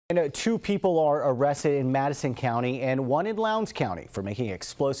And two people are arrested in Madison County and one in Lowndes County for making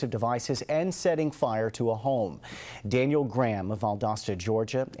explosive devices and setting fire to a home. Daniel Graham of Valdosta,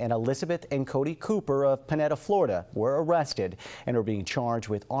 Georgia, and Elizabeth and Cody Cooper of Panetta, Florida, were arrested and are being charged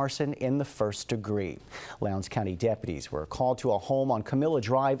with arson in the first degree. Lowndes County deputies were called to a home on Camilla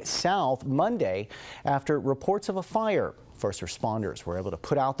Drive South Monday after reports of a fire. First responders were able to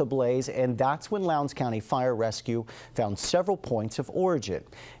put out the blaze, and that's when Lowndes County Fire Rescue found several points of origin,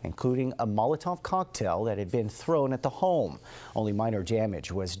 including a Molotov cocktail that had been thrown at the home. Only minor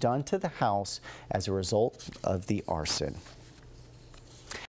damage was done to the house as a result of the arson.